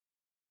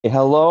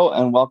Hello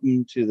and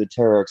welcome to the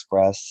Terror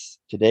Express.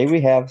 Today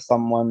we have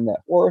someone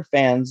that horror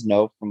fans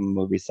know from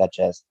movies such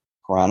as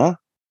Piranha,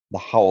 The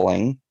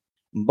Howling,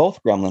 and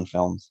both Gremlin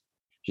films.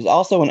 She's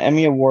also an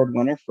Emmy Award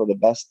winner for the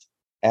best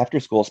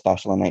after-school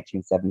special in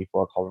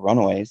 1974 called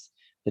Runaways.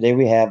 Today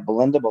we have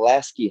Belinda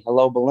Balaski.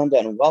 Hello, Belinda,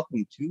 and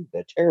welcome to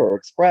the Terror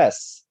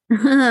Express.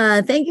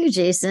 Thank you,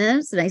 Jason.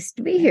 It's nice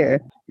to be here.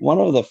 One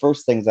of the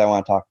first things I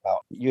want to talk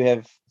about, you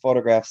have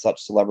photographed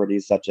such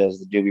celebrities such as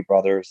the Doobie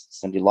Brothers,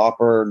 Cyndi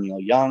Lauper, Neil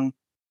Young,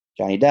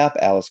 Johnny Depp,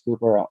 Alice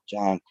Cooper,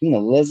 Queen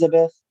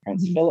Elizabeth,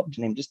 Prince Philip,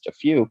 to name just a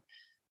few.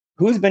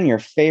 Who's been your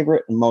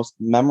favorite and most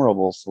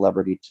memorable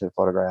celebrity to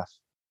photograph?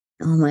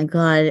 Oh my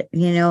God.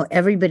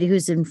 Everybody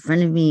who's in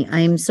front of me, I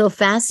am so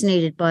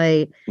fascinated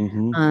by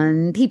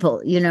Hmm. people,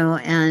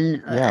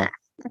 and Yeah.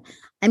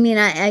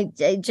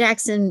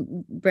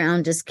 Jackson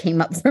Brown just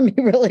came up for me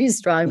really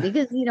strong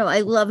because,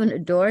 I love and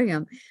adore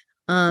him.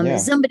 Yeah.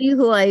 Somebody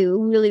who I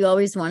really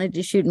always wanted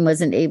to shoot and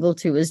wasn't able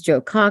to was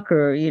Joe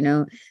Cocker, Oh,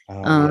 yeah.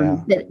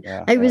 But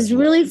Yeah. I was Legend.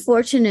 really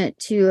fortunate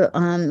to,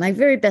 my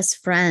very best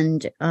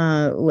friend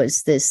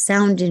was the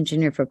sound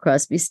engineer for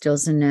Crosby,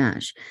 Stills and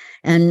Nash.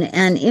 And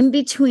in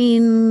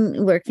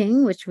between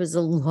working, which was a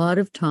lot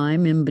of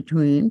time in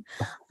between,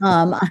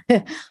 um,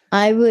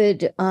 I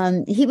would,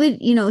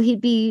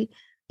 he'd be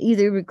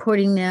either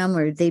recording them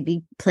or they'd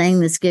be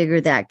playing this gig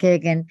or that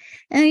gig. And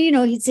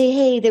he'd say,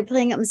 "Hey, they're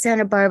playing up in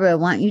Santa Barbara.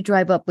 Why don't you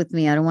drive up with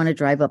me? I don't want to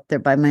drive up there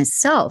by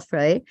myself."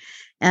 Right.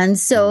 And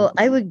so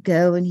I would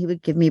go and he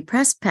would give me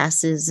press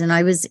passes and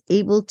I was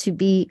able to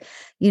be,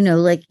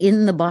 like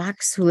in the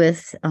box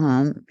with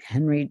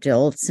Henry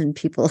Diltz and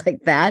people like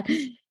that.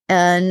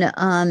 And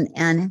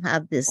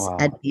have this Wow.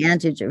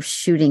 advantage of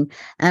shooting.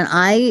 And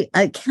I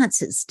can't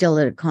sit still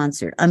at a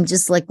concert. I'm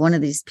just like one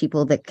of these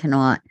people that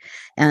cannot.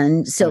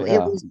 And Oh, so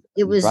yeah.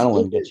 it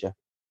Adrenaline gets was you.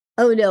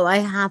 oh no, I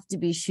have to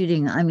be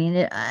shooting. I mean,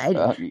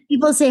 Uh,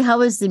 people say, "How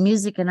was the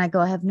music?" And I go,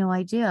 "I have no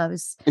idea. I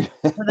was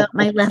about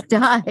my left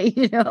eye."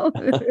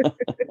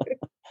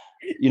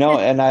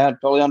 and I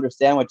totally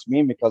understand what you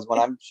mean because when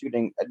I'm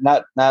shooting,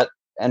 not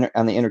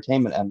on the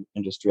entertainment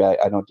industry,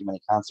 I don't do many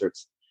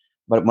concerts.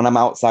 But when I'm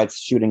outside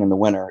shooting in the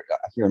winter,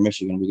 here in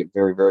Michigan, we get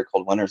very, very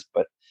cold winters.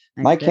 But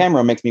I my bet.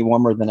 camera makes me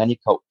warmer than any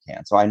coat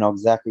can. So I know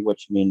exactly what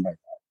you mean by that.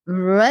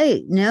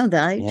 Right. No,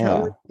 that I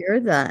totally Yeah. hear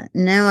that.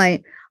 Now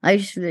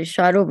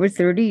shot over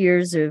 30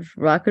 years of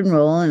rock and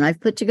roll, and I've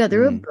put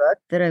together a Mm, book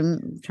that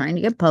I'm trying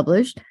to get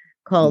published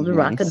called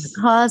Rock and the nice.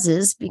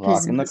 Causes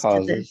because Rocking the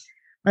causes.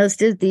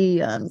 most of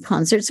the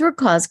concerts were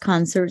cause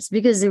concerts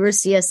because they were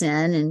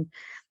CSN and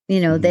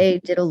Hmm. they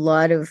did a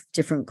lot of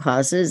different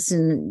causes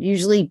and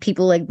usually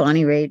people like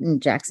Bonnie Raitt and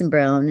Jackson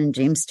Brown and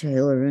James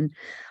Taylor and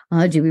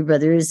Doobie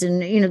Brothers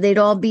and they'd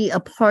all be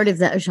a part of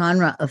that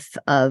genre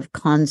of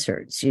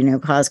concerts,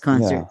 cause Yeah.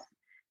 concerts.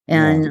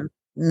 Yeah.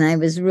 And I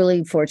was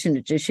really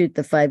fortunate to shoot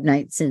the 5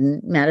 nights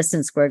in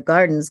Madison Square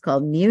Gardens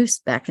called Muse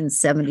back in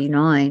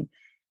 79.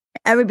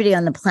 Everybody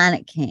on the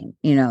planet came,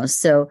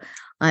 so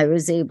I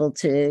was able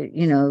to,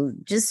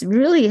 just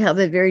really have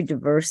a very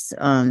diverse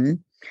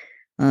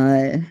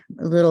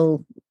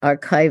little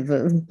archive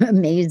of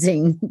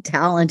amazing,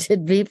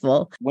 talented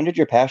people. When did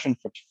your passion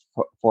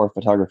for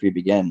photography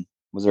begin?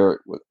 Was there a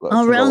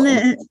Around single the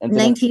incident?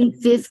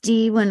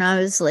 1950 when I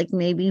was like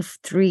maybe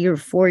 3 or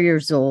 4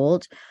 years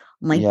old,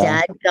 my Yeah.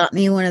 dad got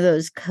me one of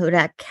those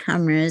Kodak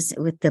cameras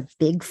with the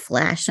big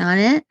flash on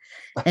it.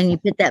 And you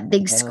put that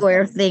big Uh,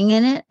 square thing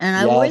in it. And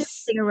I wore that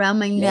yes. thing around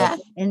my Yep. neck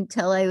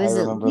until I I was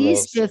at remember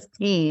least those.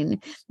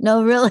 15.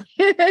 No, really.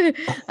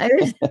 I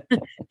was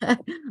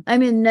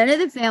I'm in none of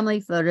the family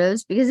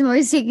photos because I'm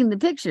always taking the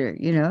picture,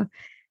 Yeah.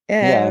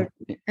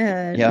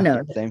 And Yeah.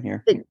 no, Same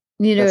here. but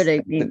you know what That's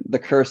I mean. the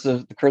curse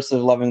of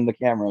loving the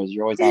camera is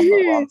you're always on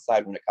the wrong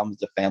side when it comes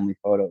to family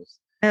photos.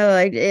 Oh,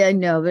 I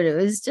know, but it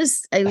was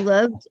just I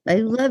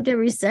loved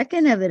every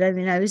second of it. I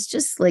mean, I was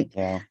just like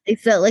Yeah. I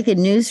felt like a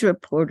news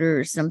reporter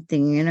or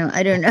something,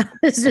 I don't know.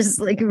 It's just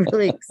like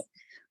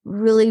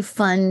really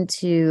fun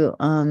to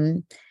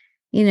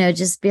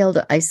just be able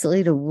to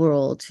isolate a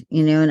world,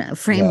 and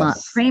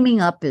Yes. framing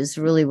up is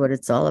really what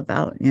it's all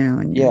about,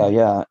 and you're Yeah.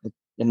 Yeah.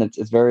 And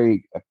it's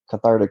very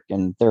cathartic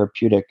and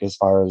therapeutic as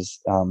far as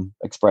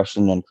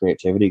expression and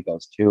creativity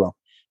goes too. A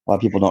lot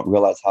of people don't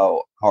realize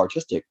how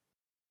artistic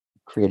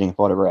creating a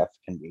photograph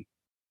can be.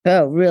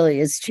 Oh, really,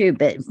 it's true.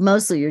 But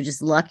mostly you're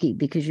just lucky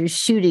because you're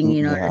shooting,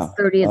 at a Yeah.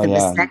 30th Oh of a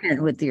yeah.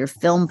 second with your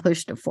film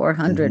pushed to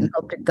 400 and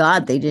Hmm. hope to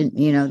God they didn't,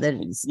 that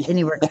it's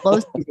anywhere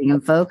close to being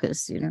in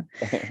focus.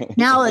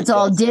 Now it's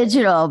all Yes.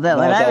 digital, but Now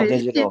when it's I all was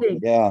digital. shooting,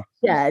 Yeah.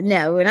 yeah,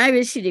 no, when I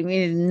was shooting,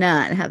 we did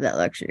not have that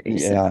luxury.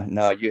 So Yeah.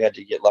 No, you had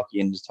to get lucky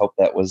and just hope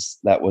that was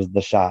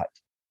the shot.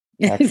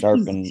 Tack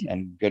sharp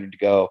and good to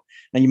go.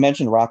 Now you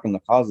mentioned rocking the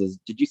causes.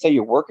 Did you say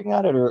you're working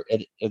on it or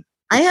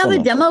I it's have still a an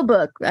interest? demo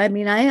book. I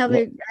mean, Yeah.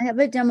 I have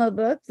a demo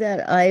book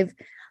that I've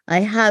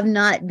I have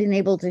not been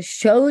able to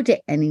show to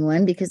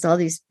anyone because all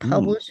these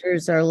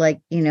publishers are like,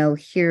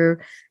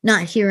 here,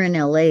 not here in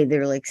LA.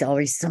 They're like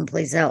always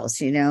someplace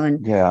else,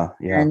 and Yeah.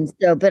 and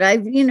so, but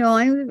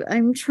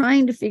I'm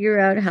trying to figure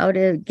out how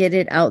to get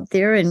it out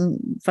there and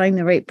find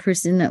the right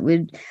person that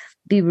would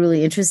be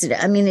really interested.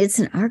 I mean, it's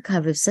an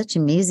archive of such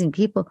amazing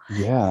people.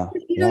 Yeah.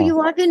 You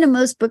walk into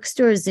most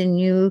bookstores and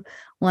you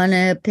want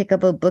to pick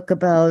up a book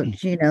about,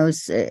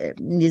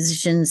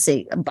 musicians,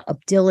 say Bob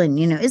Dylan,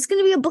 it's going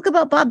to be a book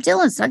about Bob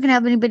Dylan. It's not going to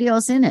have anybody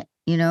else in it,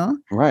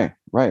 Right.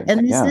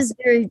 And this is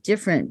very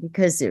different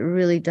because it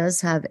really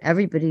does have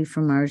everybody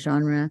from our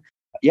genre.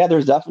 Yeah,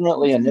 there's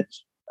definitely a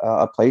niche,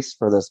 a place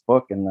for this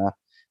book, and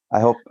I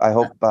hope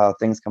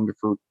things come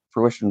to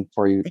fruition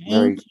for you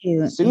very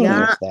soon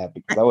with that,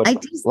 because I would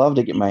love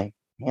to get my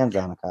hands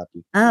on a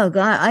copy. Oh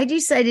God, I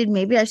decided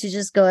maybe I should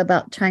just go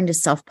about trying to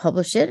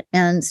self-publish it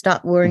and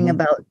stop worrying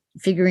about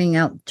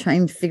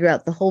trying to figure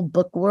out the whole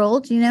book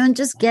world, and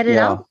just get it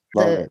out.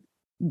 The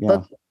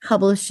book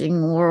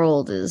publishing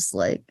world is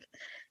like,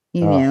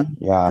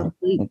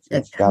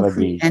 it's got to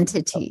be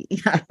entity.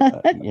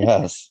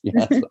 Yes,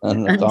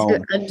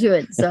 unto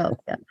itself.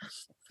 Yeah.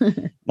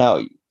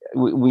 Now,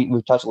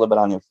 we've touched a little bit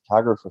on your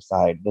photographer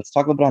side. Let's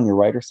talk a little bit on your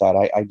writer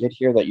side. I did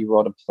hear that you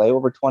wrote a play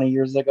over 20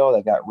 years ago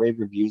that got rave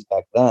reviews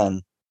back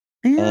then,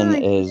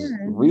 and is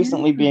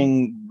recently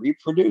being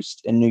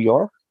reproduced in New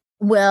York.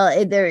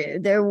 Well,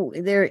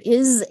 there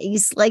is a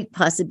slight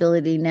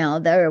possibility now.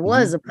 There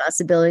was a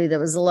possibility that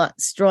was a lot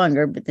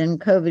stronger, but then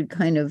COVID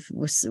kind of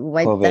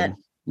wiped that.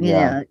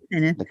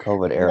 Kind of the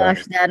COVID era,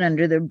 wash that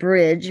under the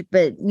bridge.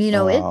 But it's,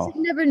 you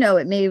never know.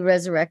 It may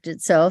resurrect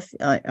itself.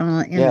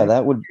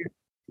 That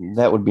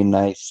would be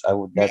nice.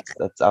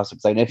 That's also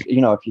exciting. If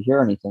you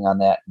hear anything on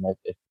that, and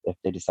if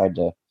they decide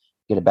to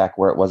get it back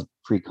where it was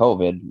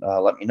pre-COVID,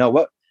 let me know.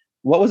 What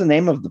was the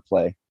name of the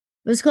play?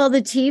 It was called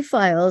the T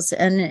Files,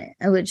 and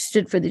which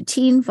stood for the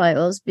Teen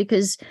Files,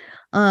 because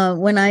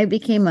when I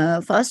became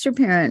a foster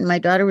parent and my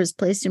daughter was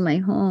placed in my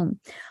home,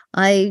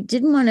 I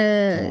didn't want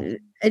to.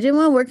 I didn't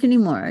want to work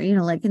anymore. I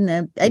didn't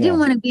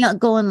want to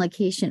go on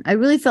location. I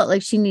really felt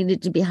like she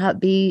needed to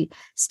be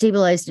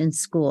stabilized in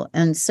school,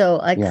 and so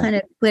I kind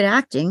of quit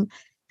acting,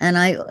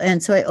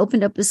 and so I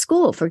opened up a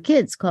school for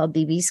kids called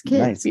BB's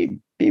Kids. Nice,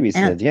 BB's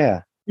Kids,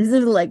 yeah. This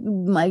is like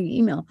my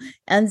email,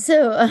 and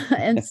so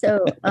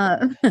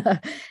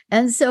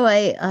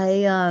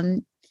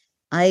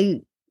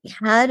I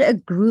had a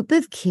group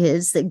of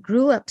kids that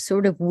grew up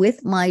sort of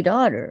with my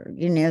daughter.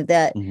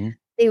 That.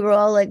 They were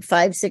all like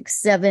 5,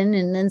 6, 7.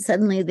 And then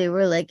suddenly they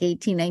were like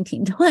 18,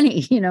 19,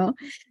 20,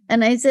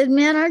 And I said,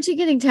 man, aren't you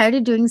getting tired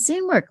of doing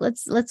scene work?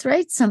 Let's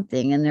write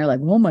something. And they're like,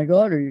 oh my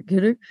God, are you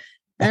kidding?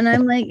 And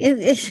I'm like,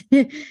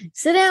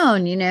 sit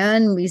down,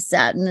 and we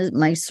sat in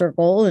my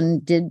circle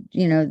and did,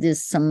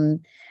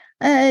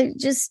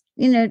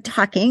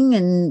 talking.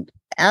 And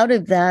out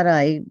of that,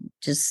 I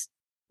just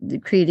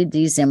created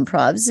these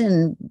improvs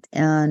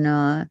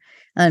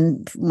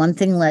and one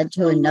thing led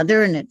to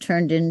another, and it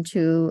turned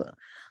into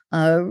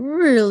a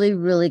really,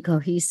 really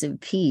cohesive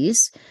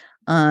piece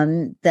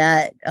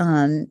that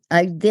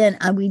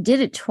we did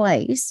it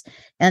twice.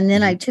 And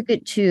then I took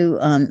it to,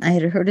 I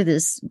had heard of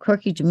this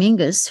Corky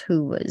Dominguez,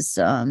 who was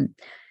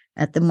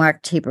at the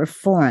Mark Taper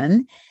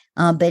Forum.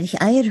 But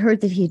I had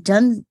heard that he had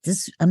done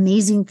this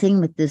amazing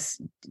thing with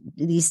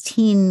these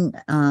teen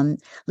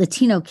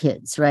Latino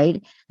kids,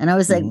 right? And I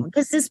was like,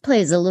 because this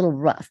play is a little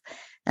rough.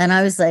 And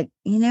I was like,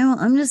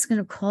 I'm just going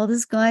to call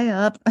this guy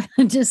up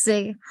and just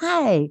say,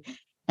 hi.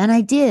 And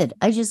I did.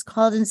 I just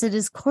called and said,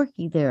 is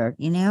Corky there,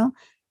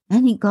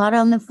 And he got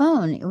on the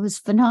phone. It was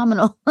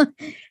phenomenal.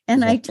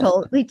 And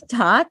we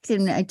talked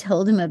and I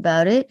told him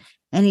about it.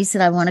 And he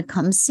said, I want to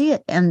come see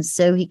it. And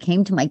so he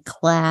came to my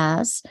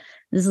class,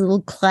 this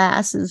little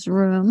class's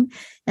room,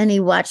 and he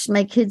watched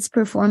my kids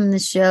perform the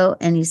show.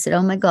 And he said,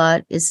 oh my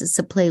God, is this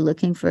a play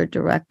looking for a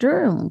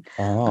director?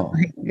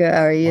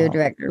 Are you a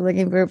director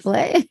looking for a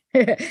play?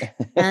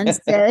 And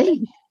so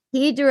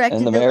he directed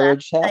and the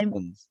marriage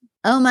happens.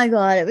 Oh my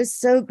God, it was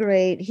so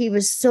great. He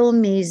was so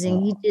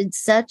amazing. He did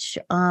such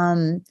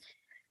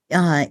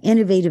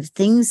innovative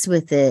things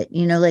with it.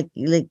 Like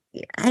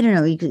I don't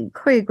know, he could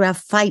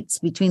choreograph fights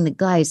between the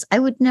guys. I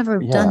would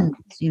never have done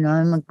this,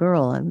 I'm a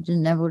girl. I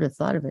never would have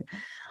thought of it.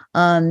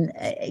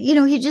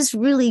 He just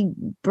really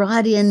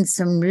brought in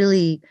some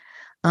really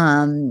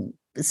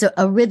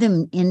a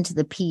rhythm into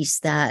the piece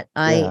that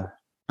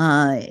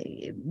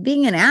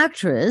being an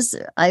actress,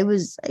 I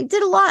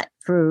did a lot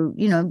for,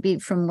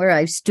 from where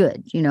I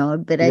stood,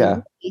 but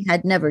I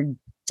had never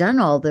done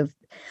all the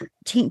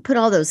put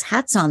all those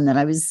hats on that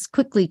I was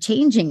quickly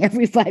changing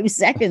every 5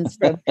 seconds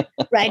from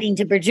writing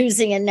to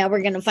producing. And now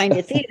we're going to find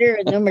a theater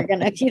and then we're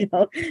going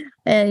to,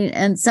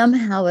 and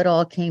somehow it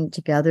all came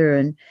together,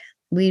 and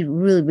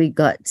we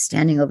got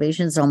standing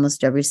ovations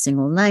almost every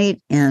single night.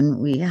 And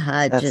we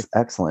had just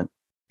excellent,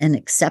 an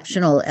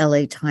exceptional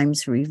LA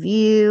Times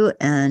review,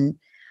 and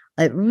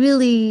it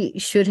really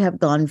should have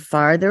gone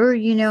farther.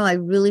 I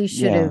really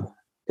should have,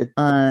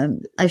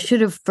 I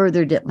should have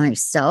furthered it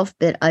myself,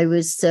 but I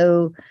was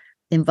so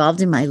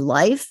involved in my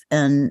life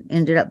and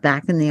ended up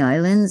back in the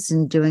islands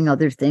and doing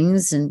other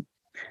things. And,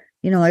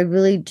 I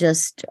really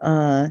just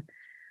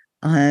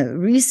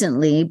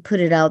recently put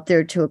it out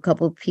there to a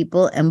couple of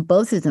people, and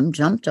both of them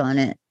jumped on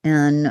it.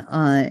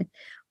 And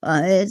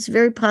it's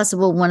very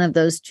possible one of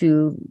those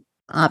two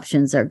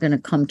options are going to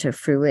come to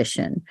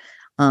fruition.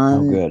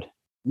 Good.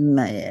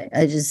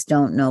 I just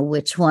don't know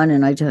which one,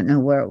 and I don't know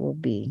where it will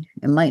be.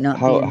 It might not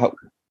be.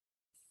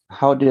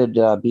 How did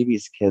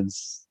BB's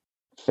kids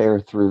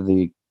fare through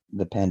the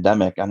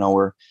pandemic? I know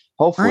we're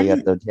hopefully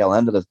at the tail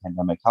end of this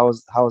pandemic. How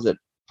is it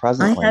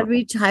presently? I had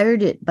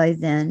retired it by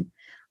then.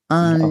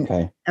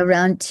 Okay.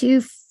 Around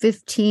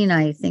 2:15,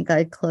 I think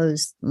I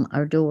closed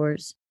our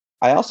doors.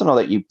 I also know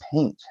that you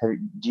paint.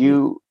 Do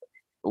you?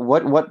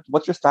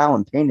 What's your style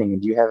in painting?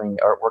 And do you have any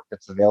artwork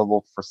that's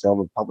available for sale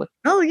to the public?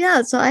 Oh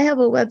yeah, so I have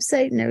a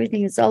website and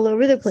everything. It's all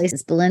over the place.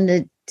 It's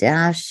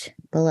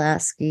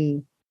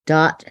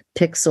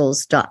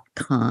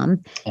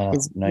Belinda-Balaski.pixels.com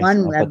is Nice.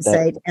 one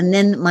website. And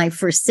then my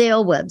for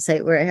sale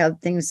website, where I have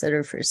things that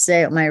are for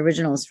sale, my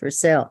originals for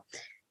sale,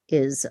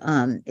 is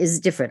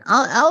different.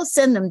 I'll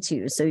send them to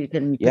you so you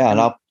can. Yeah,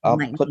 and I'll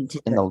put in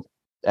the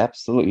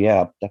absolutely.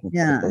 Yeah, definitely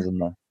put those in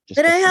the.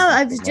 But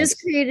I've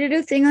just created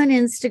a thing on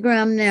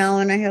Instagram now,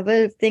 and I have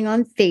a thing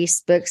on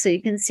Facebook, so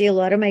you can see a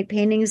lot of my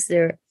paintings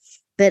there.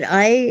 But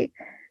when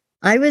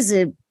I was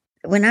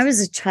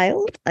a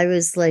child, I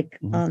was like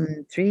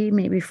 3,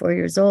 maybe 4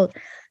 years old,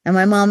 and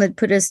my mom would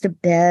put us to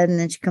bed, and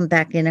then she'd come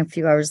back in a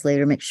few hours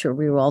later, make sure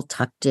we were all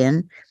tucked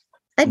in.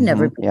 I'd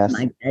never been in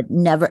my bed,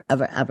 never,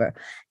 ever, ever.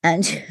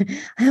 And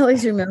I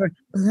always remember,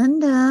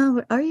 Belinda,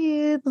 where are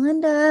you,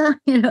 Belinda?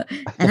 And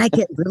I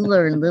get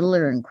littler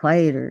and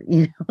quieter,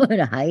 and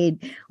hide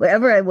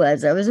wherever I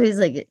was. I was always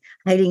like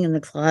hiding in the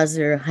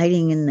closet or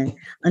hiding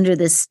under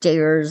the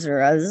stairs,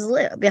 or I was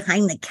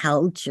behind the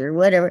couch or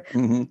whatever.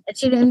 And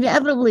she'd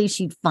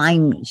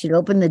find me. She'd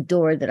open the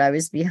door that I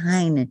was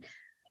behind, and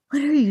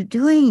what are you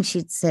doing?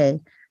 She'd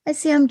say. I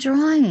say, I'm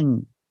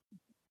drawing.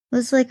 It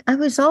was like, I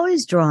was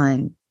always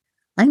drawing.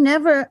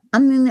 The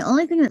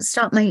only thing that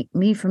stopped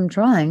me from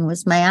drawing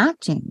was my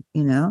acting,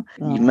 You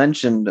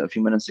mentioned a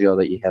few minutes ago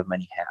that you have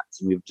many hats,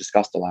 and we've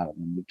discussed a lot of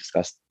them. We've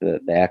discussed the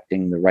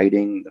acting, the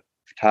writing, the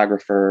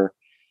photographer,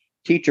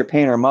 teacher,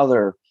 painter,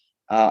 mother.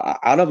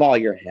 Out of all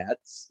your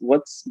hats,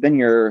 what's been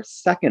your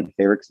second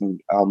favorite? Because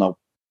we all know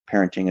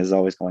parenting is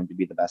always going to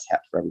be the best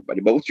hat for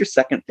everybody. But what's your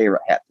second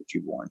favorite hat that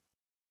you've worn?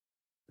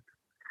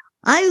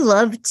 I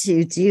love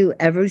to do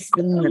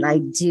everything that I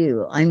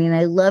do. I mean,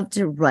 I love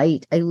to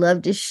write. I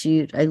love to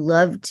shoot. I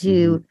love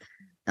to,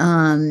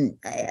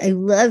 I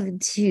love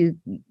to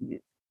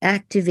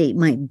activate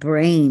my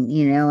brain,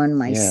 and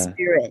my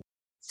spirit.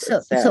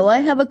 So I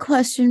have a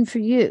question for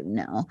you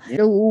now.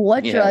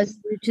 What draws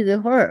you to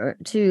the horror,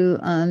 to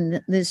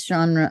this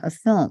genre of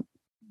film?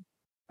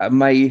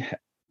 My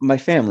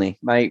family,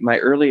 my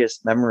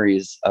earliest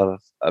memories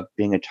of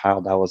being a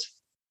child, I was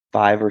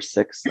 5 or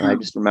 6, and I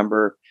just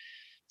remember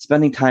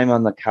spending time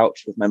on the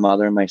couch with my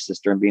mother and my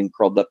sister and being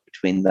curled up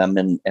between them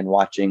and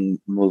watching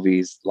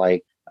movies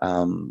like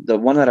the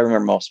one that I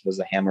remember most was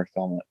a Hammer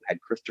film that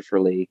had Christopher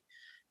Lee.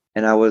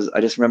 And I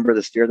just remember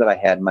this fear that I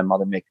had and my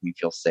mother making me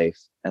feel safe.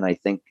 And I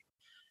think,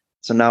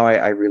 so now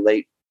I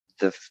relate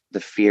the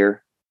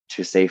fear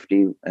to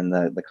safety and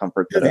the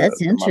comfort that a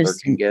mother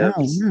can give.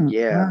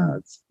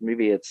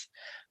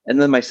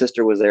 And then my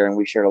sister was there and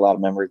we shared a lot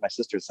of memories. My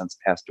sister has since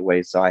passed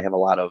away. So I have a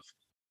lot of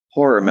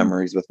horror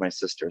memories with my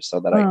sister, so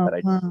that I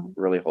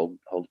really hold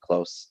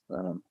close.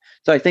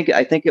 So I think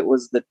it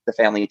was the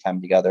family time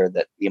together,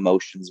 that the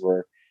emotions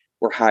were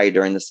high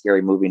during the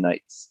scary movie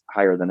nights,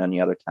 higher than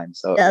any other time.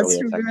 So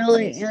that's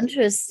really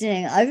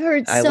interesting. I've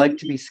heard I like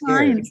to be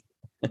scared.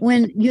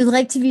 When you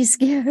like to be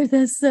scared,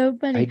 that's so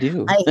funny. I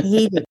do. I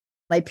hate it.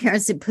 My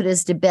parents had put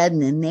us to bed,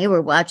 and then they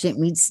were watching it.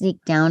 We'd sneak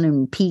down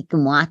and peek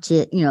and watch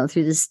it,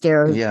 through the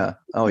stairs. Yeah.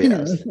 Oh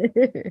yeah.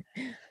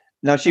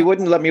 Now she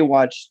wouldn't let me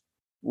watch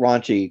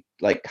raunchy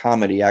like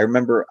comedy. I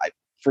remember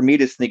for me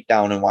to sneak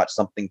down and watch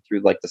something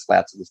through like the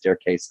slats of the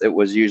staircase, it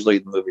was usually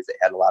the movies that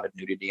had a lot of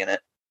nudity in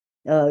it.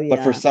 Oh yeah.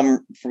 But for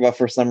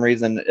some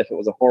reason, if it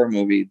was a horror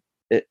movie,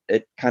 it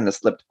kind of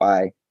slipped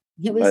by.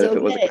 If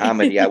it was a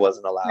comedy, I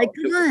wasn't allowed. Like,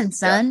 come on,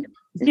 son.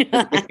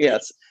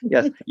 Yes.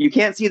 You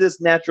can't see this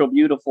natural,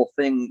 beautiful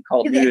thing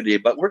called nudity,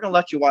 but we're gonna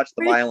let you watch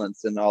the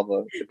violence and all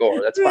the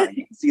gore. That's fine.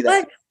 You can see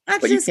that,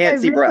 but you can't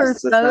see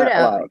breasts. It's not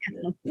allowed.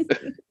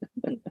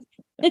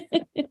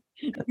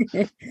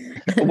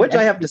 Which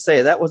I have to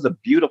say, that was a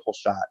beautiful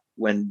shot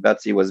when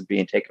Betsy was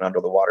being taken under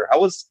the water.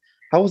 How was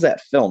that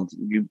filmed?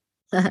 You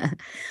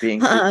being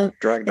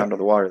dragged under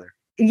the water there.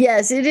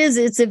 Yes, it is.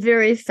 It's a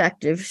very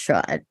effective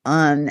shot.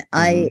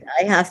 I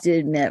have to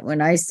admit,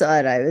 when I saw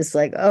it, I was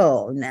like,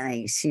 "Oh,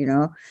 nice!" It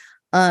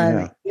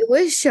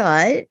was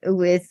shot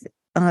with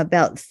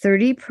about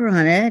 30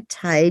 piranha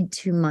tied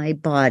to my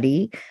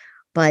body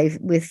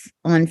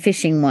on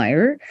fishing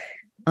wire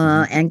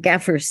and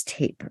gaffer's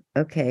tape.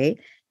 Okay.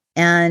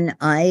 And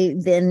I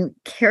then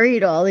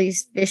carried all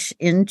these fish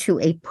into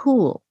a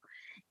pool,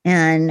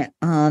 and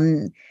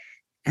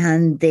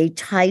and they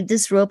tied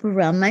this rope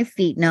around my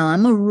feet. Now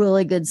I'm a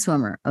really good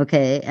swimmer,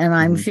 okay, and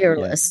I'm Yeah.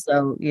 fearless.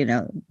 So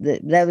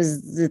that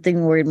was the thing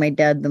that worried my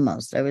dad the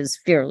most. I was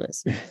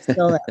fearless,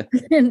 still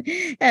am.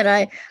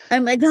 and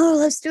I'm like, no,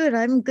 let's do it.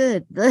 I'm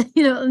good,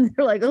 And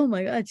they're like, oh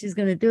my god, she's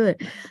gonna do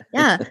it.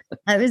 Yeah,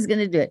 I was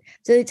gonna do it.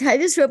 So they tied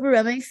this rope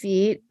around my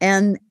feet,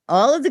 and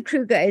all of the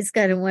crew guys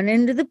kind of went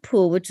into the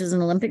pool, which was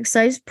an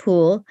Olympic-sized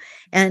pool,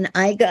 and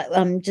I got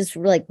just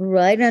like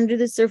right under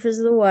the surface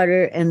of the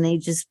water, and they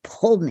just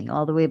pulled me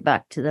all the way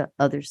back to the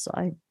other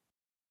side.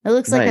 It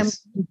looks like I'm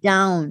Nice.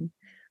 down,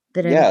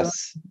 but I'm going.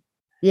 Yes.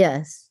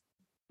 Yes.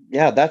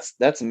 Yeah,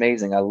 that's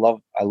amazing. I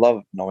love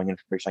knowing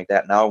information like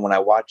that. Now when I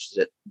watched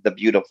it, the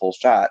beautiful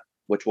shot,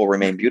 which will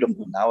remain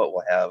beautiful, now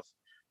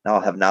I'll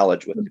have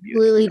knowledge with the beauty.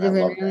 Completely And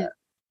I love different. that.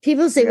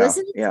 People say, Yeah,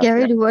 wasn't it yeah.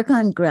 scary to work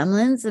on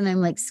Gremlins? And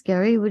I'm like,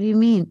 scary? What do you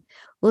mean?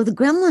 Well, the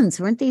Gremlins,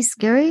 weren't they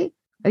scary?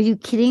 Are you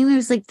kidding?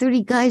 There's like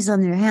 30 guys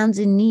on their hands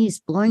and knees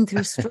blowing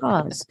through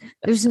straws.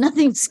 There's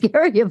nothing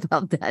scary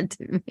about that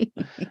to me.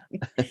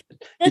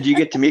 Did you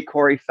get to meet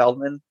Corey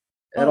Feldman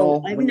at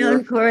all? I've when you known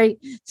were- Corey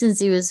since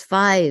he was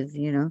 5,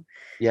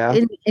 Yeah,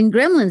 In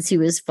Gremlins, he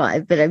was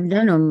 5, but I've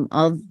known him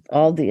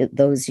all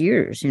those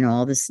years,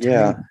 all this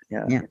time.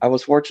 yeah. I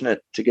was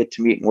fortunate to get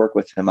to meet and work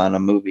with him on a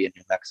movie in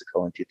New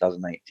Mexico in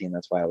 2019.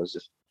 That's why I was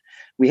just.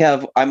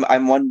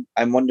 I'm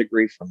one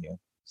degree from you,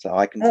 so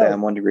I can say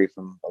I'm 1 degree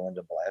from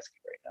Belinda Balaski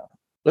right now.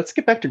 Let's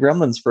get back to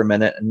Gremlins for a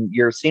minute. And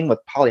your scene with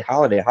Polly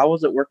Holiday. How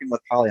was it working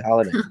with Polly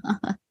Holiday?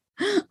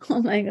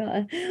 Oh my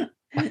god.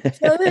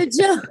 So,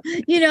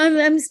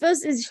 I'm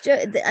supposed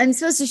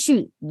to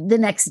shoot the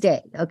next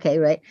day. Okay,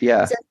 right?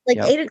 Yeah. So it's like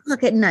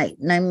 8:00 at night,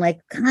 and I'm like,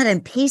 God,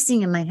 I'm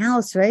pacing in my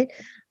house, right?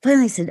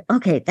 Finally, I said,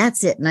 okay,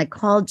 that's it. And I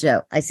called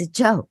Joe. I said,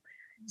 Joe.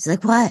 He's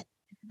like, what?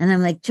 And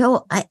I'm like,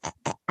 Joe, I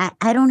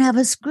don't have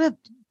a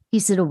script. He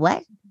said, a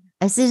what?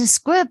 I said, a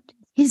script.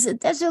 He said,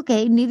 that's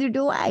okay. Neither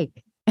do I.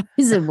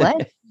 He said,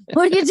 what?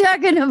 What are you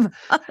talking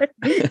about?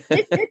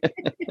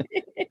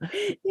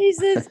 He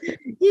says,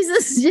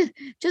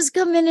 just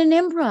come in and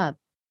improv.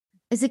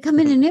 I said, come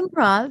in and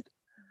improv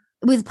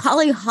with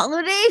Polly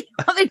Holiday?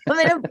 Why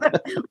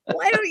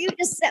don't you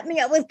just set me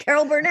up with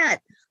Carol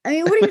Burnett? I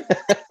mean, what are you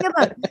talking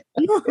about?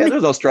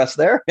 There's no stress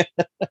there.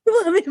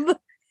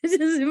 Just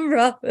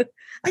improv.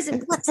 I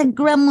said, what's a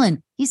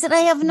gremlin? He said,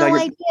 I have no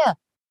idea.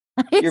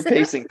 Your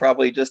pacing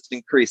probably just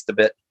increased a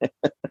bit.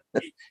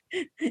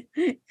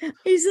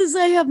 He says,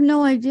 I have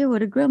no idea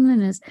what a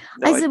gremlin is.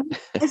 I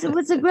said,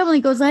 what's a gremlin?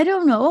 He goes, I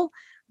don't know.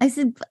 I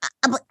said,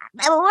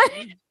 what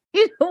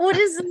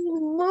is this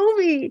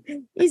movie?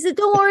 He said,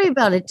 don't worry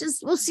about it.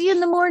 We'll see you in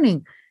the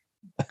morning.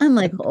 I'm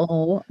like,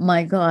 oh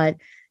my God.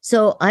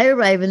 So I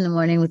arrive in the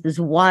morning with this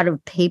wad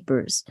of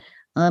papers.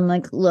 I'm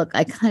like, look,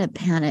 I kind of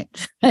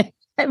panicked.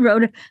 I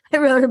wrote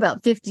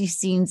about 50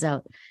 scenes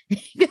out.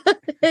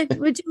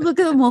 Would you look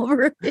them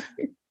over?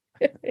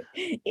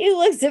 He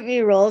looks at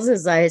me, rolls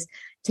his eyes,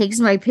 takes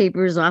my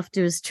papers off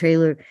to his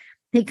trailer.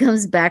 He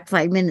comes back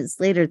 5 minutes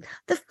later.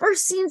 The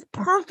first scene's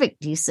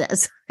perfect, he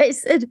says. I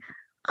said,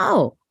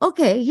 oh,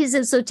 okay. He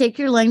said, so take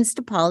your lines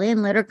to Polly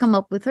and let her come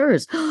up with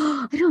hers.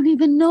 I don't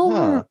even know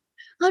her.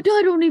 I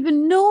don't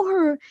even know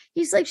her.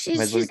 He's like,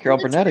 she's Carol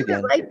Burnett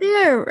again. Right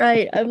there.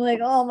 Right. I'm like,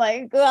 oh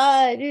my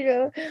God,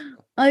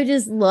 I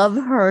just love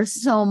her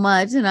so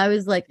much. And I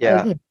was like,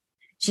 okay,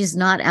 she's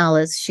not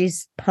Alice.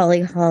 She's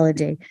Polly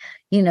Holiday.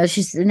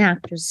 She's an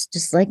actress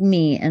just like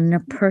me and a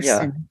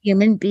person,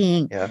 human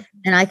being. Yeah.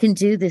 And I can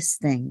do this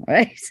thing,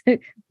 right?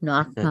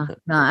 Knock, knock,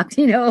 knock,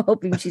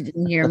 hoping she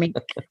didn't hear me.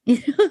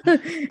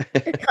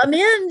 Come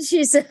in,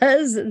 she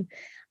says. And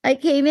I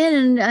came in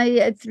and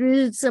I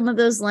threw some of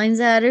those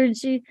lines at her, and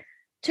she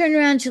turned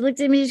around, she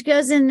looked at me, she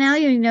goes, and now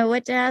you know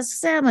what to ask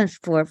Salmon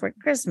for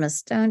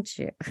Christmas, don't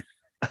you?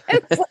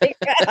 I was like,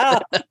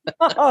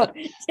 oh,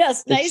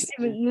 yes, nice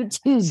to meet you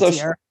too, so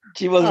dear.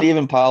 She wasn't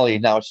even Polly.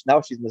 Now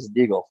she's Miss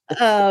Deagle.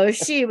 Oh,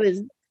 she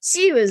was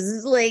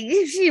like,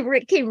 she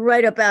came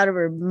right up out of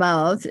her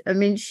mouth. I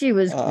mean, she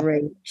was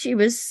great. She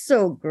was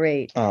so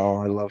great. Oh,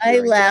 I love her. I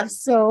laughed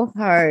so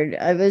hard.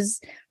 I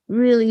was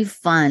really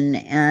fun.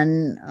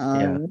 And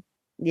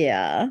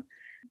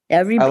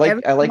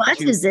everybody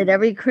watches it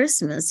every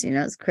Christmas.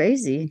 It's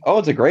crazy. Oh,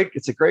 it's a great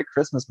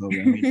Christmas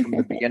movie. I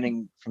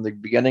mean, from the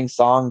beginning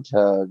song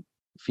to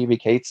Phoebe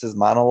Cates'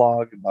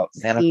 monologue about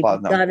Santa Claus.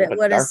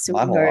 What a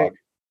monologue.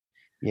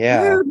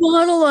 Yeah. Her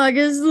monologue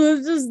is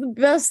just the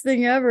best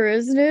thing ever,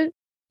 isn't it?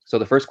 So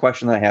the first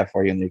question that I have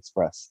for you in the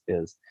Express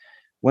is,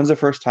 when's the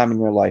first time in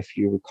your life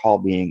you recall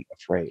being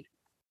afraid?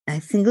 I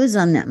think it was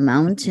on that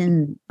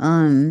mountain.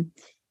 I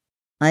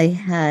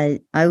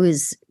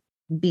was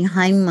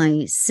behind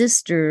my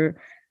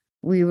sister.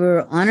 We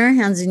were on our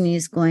hands and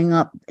knees going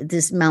up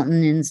this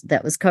mountain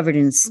that was covered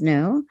in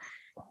snow.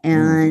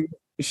 And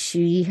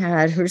she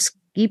had her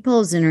ski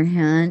poles in her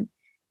hand,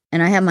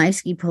 and I had my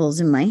ski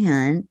poles in my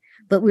hand.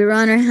 But we were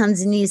on our hands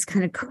and knees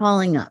kind of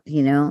crawling up,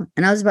 and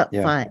I was about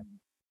 5.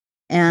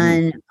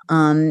 And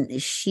 5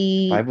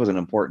 was an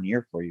important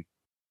year for you.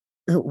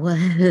 It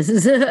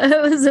was.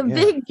 It was a Yeah.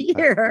 big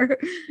year.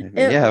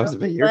 It Yeah, it was a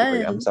big really year for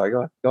you. I'm was. sorry.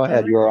 Go Oh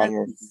ahead. my You were God, on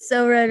your.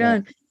 so right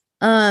Yeah.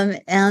 on.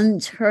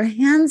 And her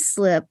hand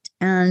slipped,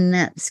 and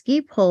that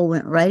ski pole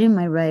went right in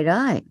my right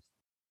eye.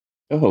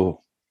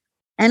 Oh.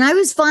 And I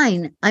was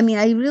fine. I mean,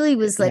 I really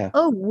was like, Yeah.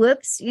 oh,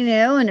 whoops,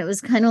 and it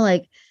was kind of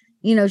like,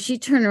 she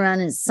turned around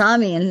and saw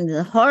me, and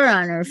the horror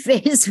on her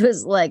face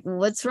was like,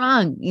 what's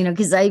wrong?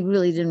 Because I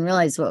really didn't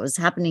realize what was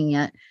happening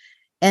yet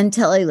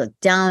until I looked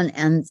down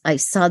and I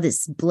saw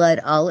this blood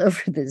all over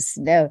the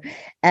snow.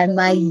 And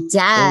my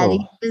dad,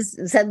 Oh.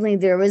 suddenly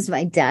there was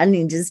my dad, and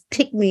he just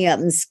picked me up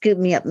and scooped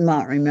me up and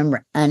not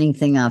remember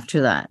anything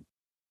after that.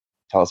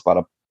 Tell us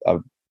about a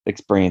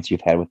experience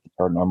you've had with the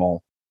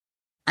paranormal.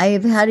 I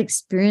have had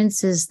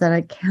experiences that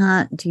I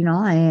can't,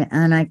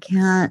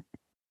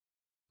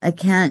 I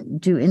can't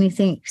do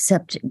anything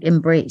except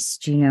embrace,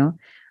 Yeah.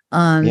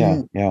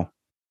 Yeah.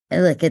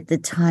 like at the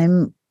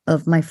time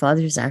of my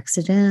father's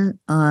accident,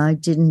 I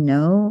didn't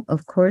know.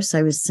 Of course,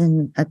 I was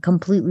in a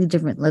completely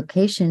different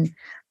location,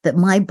 that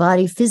my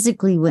body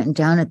physically went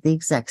down at the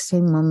exact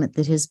same moment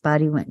that his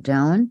body went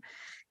down.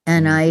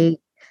 And I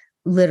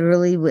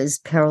literally was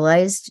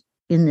paralyzed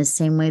in the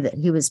same way that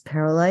he was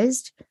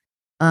paralyzed.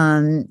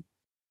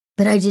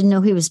 But I didn't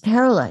know he was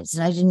paralyzed,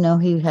 and I didn't know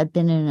he had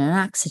been in an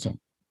accident.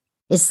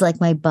 It's like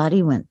my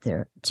body went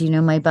there.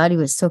 My body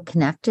was so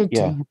connected to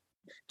Yeah. him.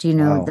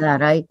 Wow.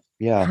 That I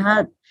Yeah.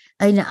 had,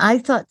 I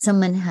thought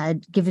someone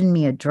had given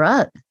me a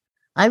drug.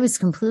 I was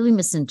completely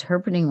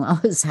misinterpreting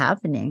what was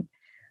happening.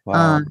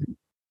 Wow.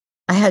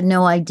 I had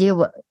no idea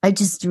I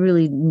just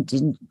really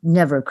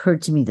never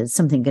occurred to me that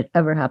something could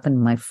ever happen to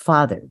my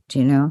father,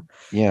 Yeah.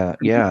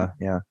 Yeah.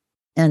 Yeah.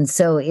 And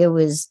so it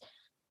was,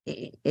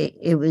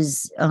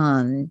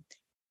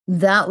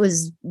 that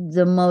was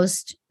the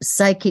most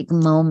psychic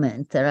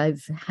moment that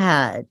I've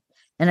had.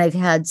 And I've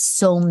had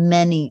so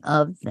many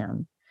of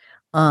them.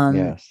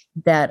 Yes.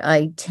 That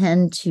I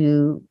tend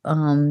to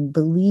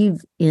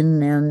believe in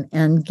them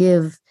and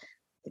give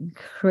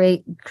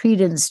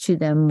credence to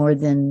them more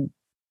than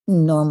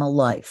normal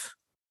life.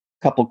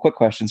 Couple quick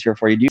questions here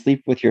for you. Do you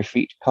sleep with your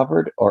feet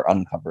covered or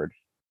uncovered?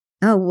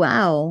 Oh,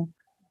 wow.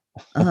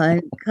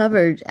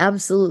 Covered,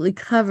 absolutely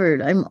covered.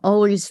 I'm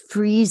always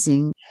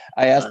freezing.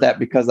 I asked that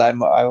because I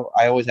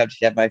always have to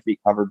have my feet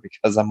covered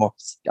because I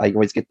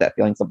always get that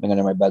feeling something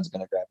under my bed's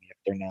going to grab me if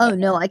they're not. Oh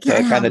no, I So can't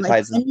it have kind of like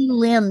ties in. any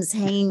limbs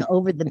hanging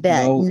over the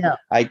bed. No,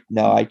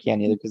 No. I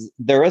can't either because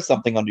there is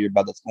something under your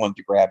bed that's going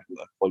to grab you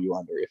and pull you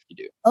under if you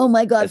do. Oh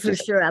my God, That's for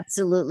just sure,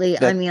 absolutely.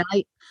 I that. mean,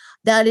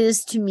 that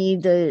is to me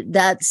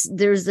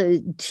there's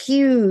a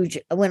huge,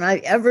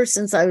 ever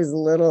since I was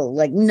little,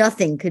 like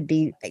nothing could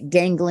be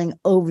dangling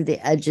over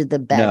the edge of the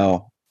bed.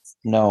 No,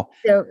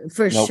 So,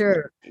 for nope.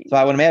 sure. So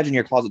I would imagine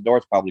your closet door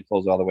is probably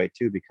closed all the way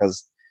too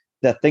because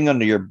that thing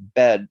under your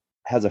bed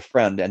has a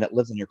friend and it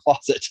lives in your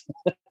closet.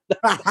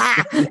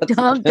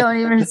 Don't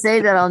even say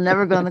that. I'll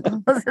never go in the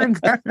closet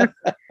again.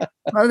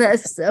 Oh,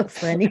 that's so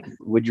funny.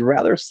 Would you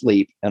rather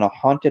sleep in a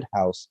haunted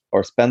house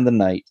or spend the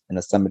night in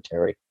a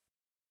cemetery?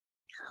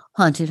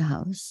 Haunted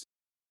house.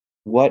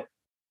 What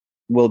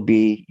will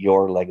be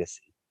your legacy?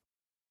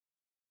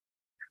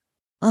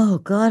 Oh,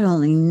 God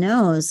only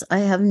knows. I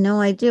have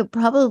no idea.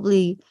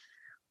 Probably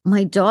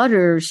my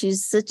daughter.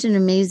 She's such an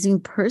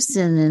amazing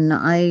person, and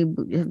I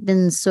have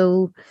been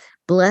so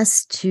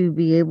blessed to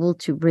be able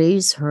to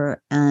raise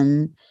her.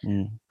 And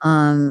I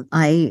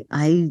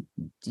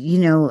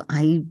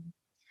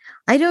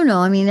don't know.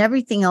 I mean,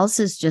 everything else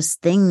is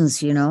just things,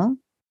 Do you know?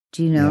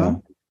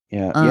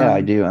 Yeah,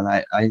 I do. And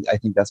I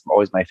think that's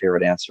always my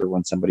favorite answer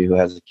when somebody who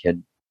has a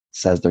kid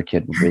says their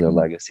kid will be their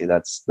legacy.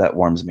 That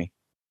warms me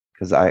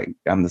because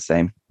I'm the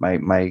same.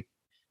 My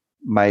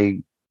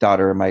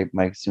daughter,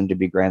 my soon to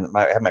be I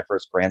have my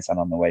first grandson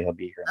on the way. He'll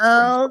be here.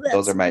 Oh, that's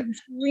those are my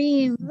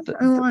dream.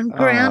 I want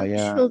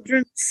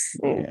grandchildren.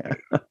 Yeah.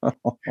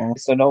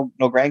 So no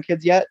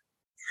grandkids yet?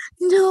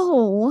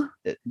 No.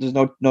 There's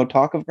no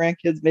talk of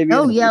grandkids maybe?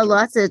 Oh yeah,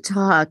 lots of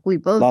talk. We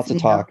both lots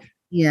of talk.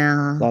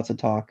 Yeah. Lots of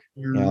talk.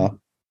 Yeah.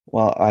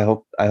 Well, I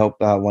hope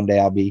one day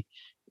I'll be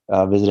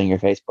visiting your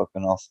Facebook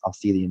and I'll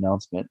see the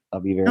announcement.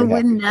 I'll be very happy.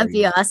 Wouldn't that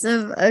be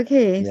awesome?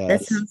 Okay, yes.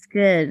 That sounds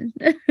good.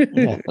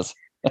 Yes.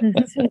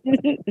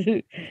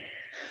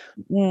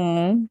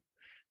 Yeah.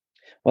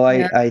 Well,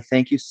 I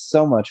thank you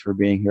so much for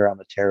being here on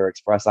the Terror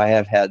Express. I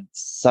have had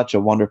such a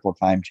wonderful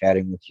time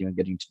chatting with you and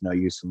getting to know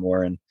you some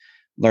more and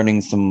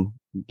learning some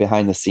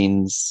behind the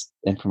scenes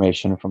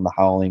information from the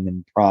Howling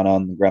and Piranha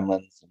and the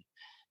Gremlins.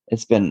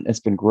 It's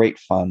been great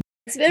fun.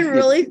 It's been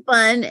really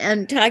fun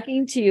and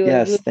talking to you.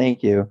 Yes,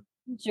 thank you.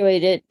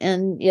 Enjoyed it.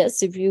 And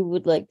yes, if you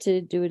would like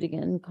to do it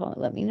again,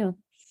 let me know.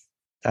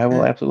 I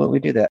will absolutely do that.